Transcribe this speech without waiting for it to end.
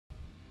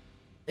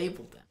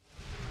labeled them.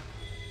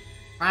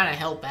 Trying to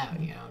help out,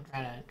 you know,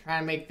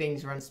 trying to make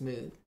things run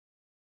smooth.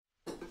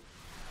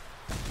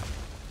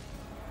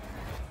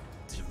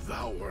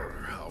 Devour.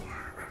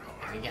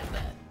 We got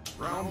that.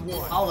 Round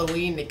 1.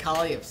 Halloween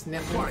Necali of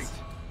Sniffulls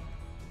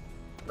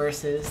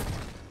versus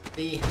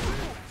the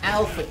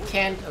Alpha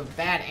Kent of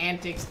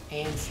BadAntix,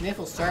 and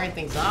Sniffulls starting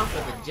things off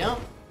with a jump,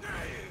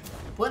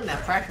 putting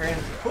that pressure in,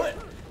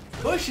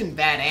 pushing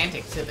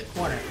BadAntix to the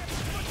corner.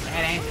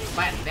 BadAntix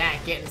fighting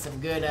back, getting some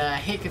good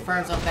hit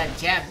confirms off that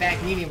jab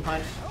back medium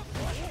punch.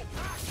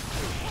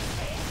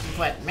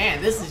 But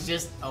man, this is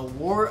just a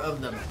war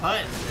of the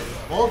buttons.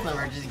 Both of them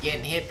are just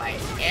getting hit by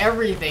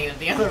everything that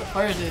the other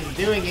person is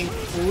doing,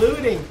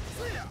 including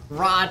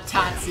raw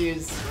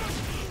Tatsus,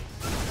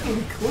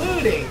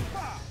 including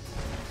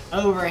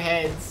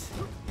overheads.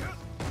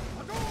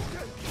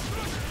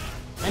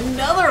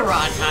 Another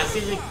raw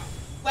Tatsu.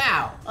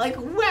 Like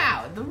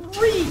wow, the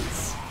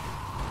reads,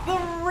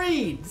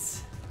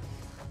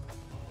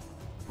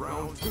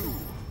 Round 2.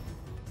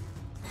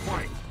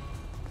 Fight.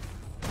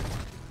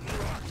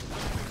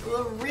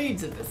 The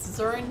reads of this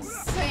are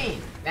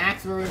insane. Back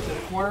through into the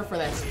corner for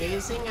that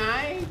spacing.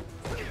 I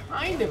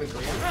kind of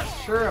agree. I'm not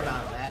sure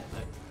about that,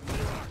 but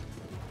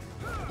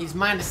he's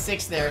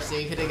 -6 there, so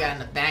you could have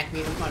gotten a back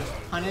medium punch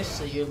punish,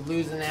 so you're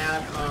losing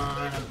out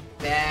on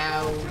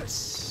about...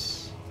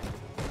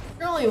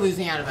 You're only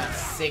losing out about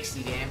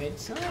 60 damage.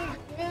 So,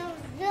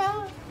 yeah.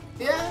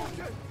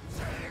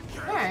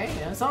 Alright,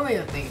 you know, something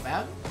to think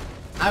about.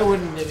 I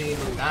wouldn't have even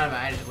thought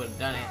about it, I just would have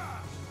done it.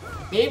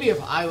 Maybe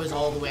if I was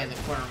all the way in the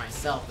corner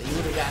myself, but you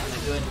would have gotten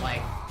a good,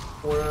 like,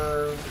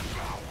 quarter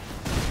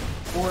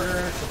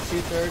to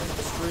 2/3 of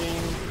the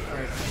screen,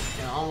 or,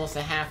 you know, almost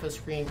a half a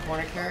screen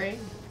corner carry.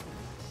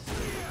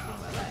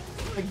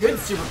 A good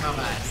super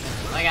combo.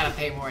 I gotta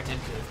pay more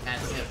attention to this match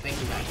instead of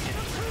thinking about him.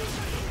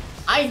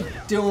 I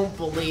don't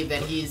believe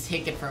that he's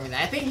hit confirming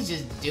that. I think he's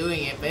just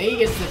doing it, but he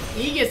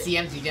gets the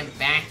empty jump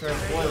back throw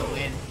for the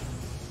win.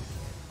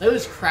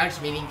 Those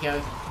crouch medium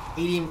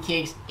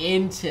kicks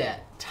into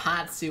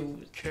Tatsu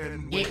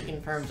hit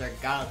confirms are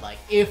godlike,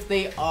 if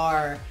they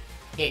are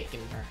hit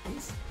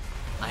confirms.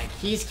 Like,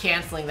 he's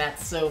canceling that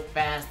so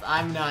fast,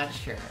 I'm not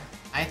sure.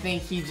 I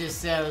think he just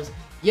says,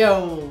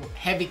 yo,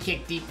 heavy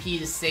kick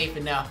DP is safe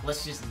enough,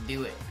 let's just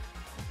do it.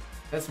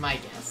 That's my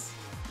guess.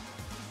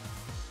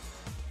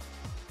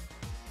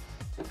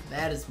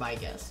 That is my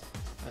guess.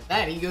 With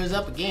that, he goes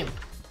up a game.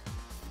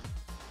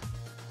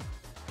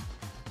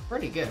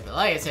 Pretty good, but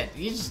like I said,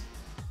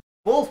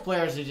 both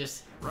players are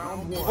just...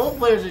 Both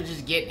players are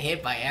just getting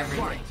hit by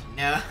everything.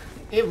 No,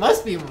 it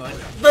must be one.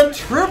 The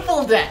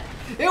triple dash!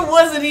 It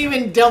wasn't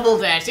even double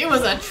dash, it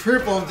was a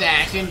triple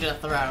dash into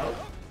throw.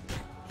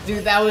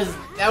 Dude, that was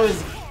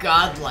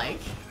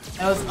godlike.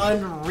 That was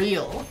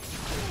unreal.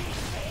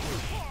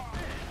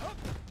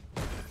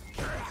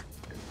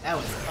 That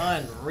was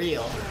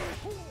unreal.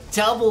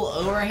 Double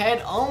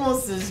overhead,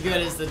 almost as good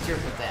as the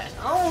triple dash.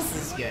 Almost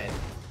as good.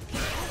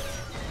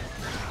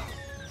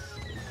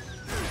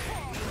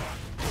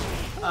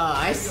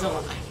 I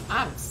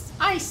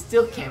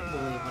still can't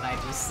believe what I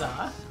just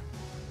saw.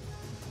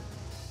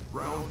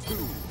 Round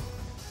 2.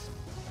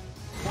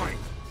 Fight.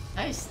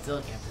 I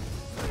still can't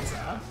believe what I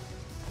saw.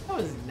 That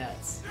was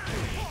nuts.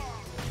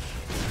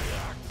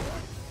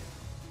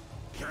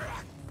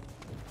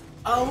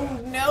 Oh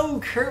no,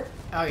 Kurt.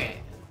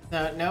 Okay.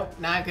 No, nope,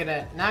 not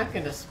gonna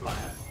spot.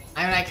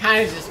 I mean, I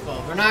kind of just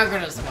spoiled. We're not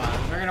gonna spot.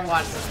 We're gonna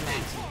watch this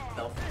match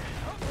though.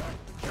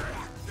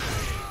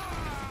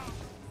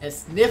 And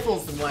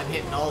Sniffulls the one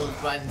hitting all those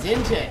buttons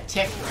into a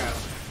tech throw.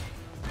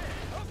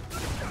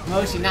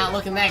 Motion not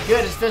looking that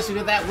good, especially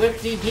with that whip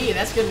DP.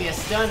 That's gonna be a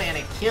stun and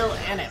a kill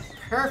and a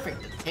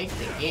perfect to take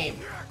the game.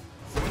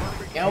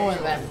 Going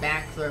with that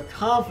back throw,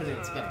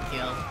 confidence gonna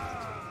kill.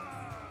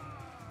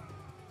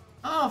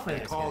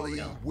 Confidence gonna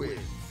kill. Wins.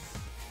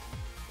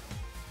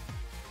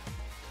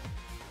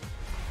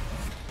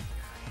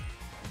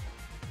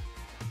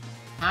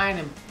 Tying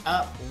him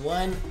up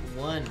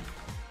 1-1.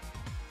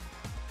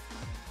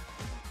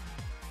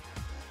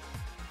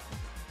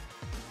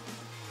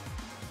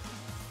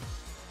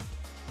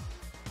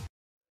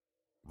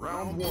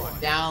 Round 1.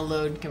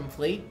 Download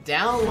complete.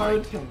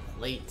 Download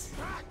complete.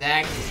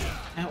 That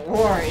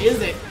or is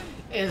it?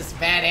 Is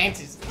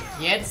BadAntix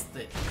gets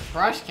the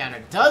crush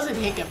counter. Doesn't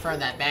hit confirm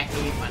that back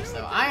knee punch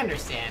though. I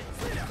understand.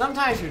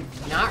 Sometimes you're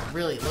not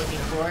really looking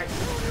for it.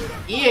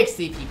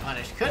 EXDP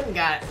punish could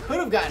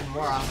have gotten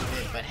more off of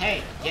it, but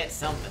hey, get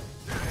something.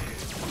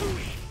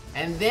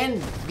 And then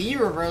V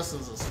reversal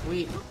is a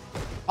sweep.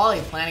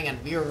 Probably planning on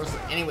V reversal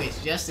anyways,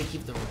 just to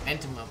keep the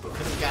momentum up, but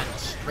could have gotten a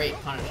straight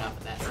punish off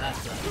of that. So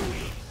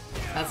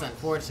that's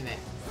unfortunate.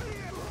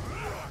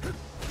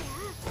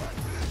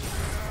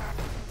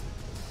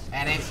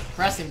 And it's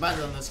pressing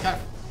buttons on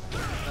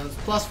those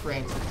plus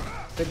frames,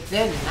 but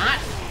then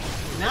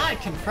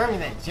not confirming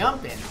that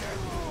jump in.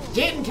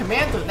 Getting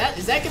command through that,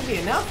 is that gonna be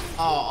enough?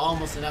 Oh,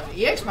 almost enough.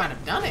 EX might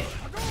have done it.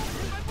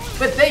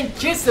 But then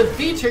gets the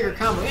V trigger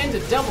combo into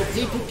double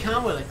DP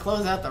combo to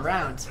close out the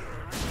round.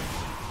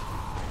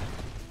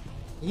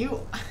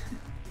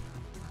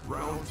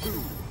 Round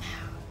 2.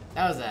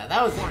 That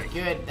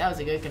was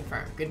a good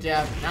confirm. Good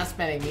job not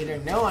spending meter,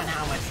 knowing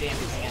how much damage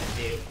he's gonna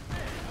do.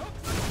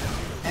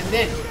 And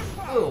then,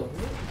 oh,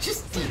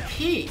 just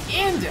DP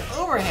into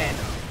overhead.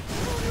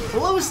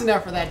 Close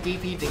enough for that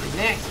DP to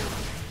connect.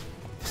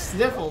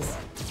 Sniffulls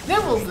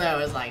though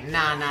is like,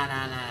 nah.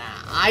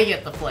 I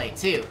get the play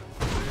too.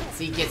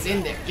 So he gets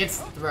in there, gets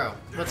the throw.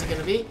 What's it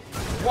gonna be?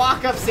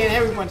 Walk up, stand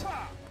heavy punch,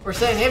 or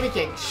stand heavy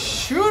kick.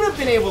 Should have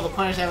been able to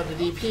punish that with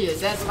the DP,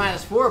 as that's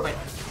 -4, but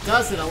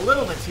does it a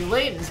little bit too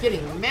late and is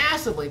getting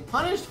massively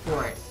punished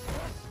for it.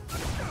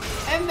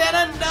 And then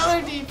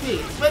another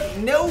DP, but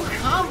no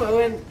combo,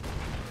 and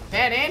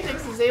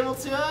BadAntix is able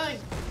to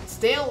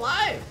stay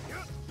alive.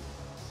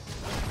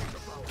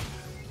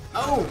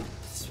 Oh,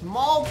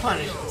 small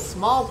punish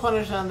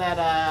on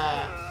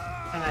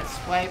that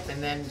swipe,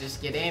 and then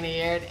just get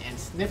anti-aired, and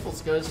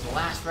Sniffulls goes to the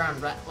last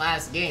round,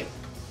 last game.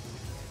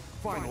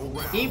 Final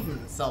round. Keeping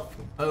himself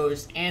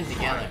composed and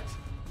together.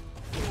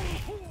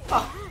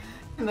 Oh,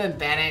 and then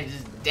BadAntix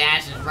just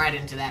dashes right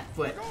into that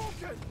foot.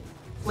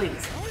 Please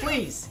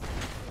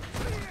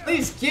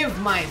give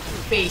my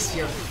face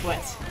your foot.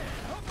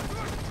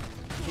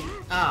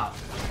 Oh,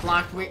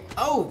 blocked weight.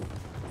 Oh,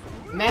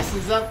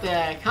 messes up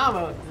the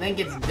combo, and then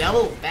gets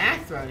double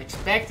back thrown,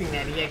 expecting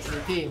that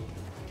EXCP.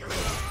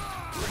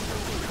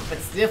 But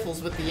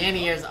Sniffulls with the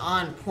anti-airs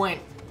on point,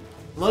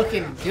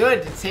 looking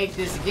good to take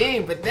this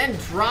game, but then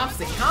drops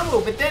the combo.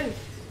 But then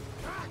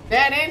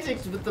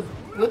BadAntix with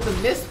the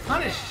missed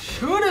punish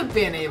should have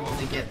been able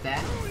to get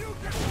that.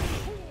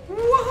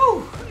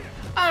 Whoa!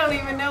 I don't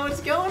even know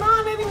what's going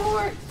on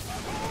anymore.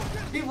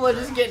 People are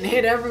just getting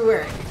hit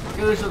everywhere.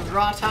 Goes with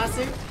raw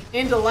Tatsu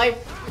into light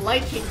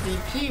kick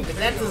DP, but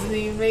that doesn't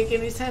even make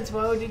any sense.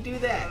 Why would you do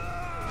that?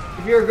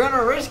 If you're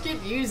gonna risk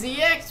it, use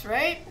EX,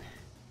 right?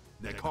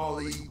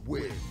 Necali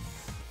wins.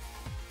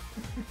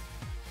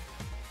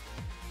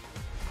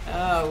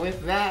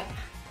 With that,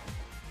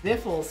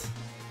 Sniffulls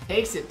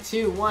takes it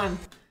 2-1.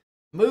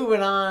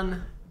 Moving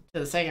on to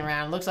the second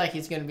round. Looks like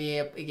he's going to be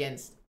up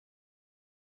against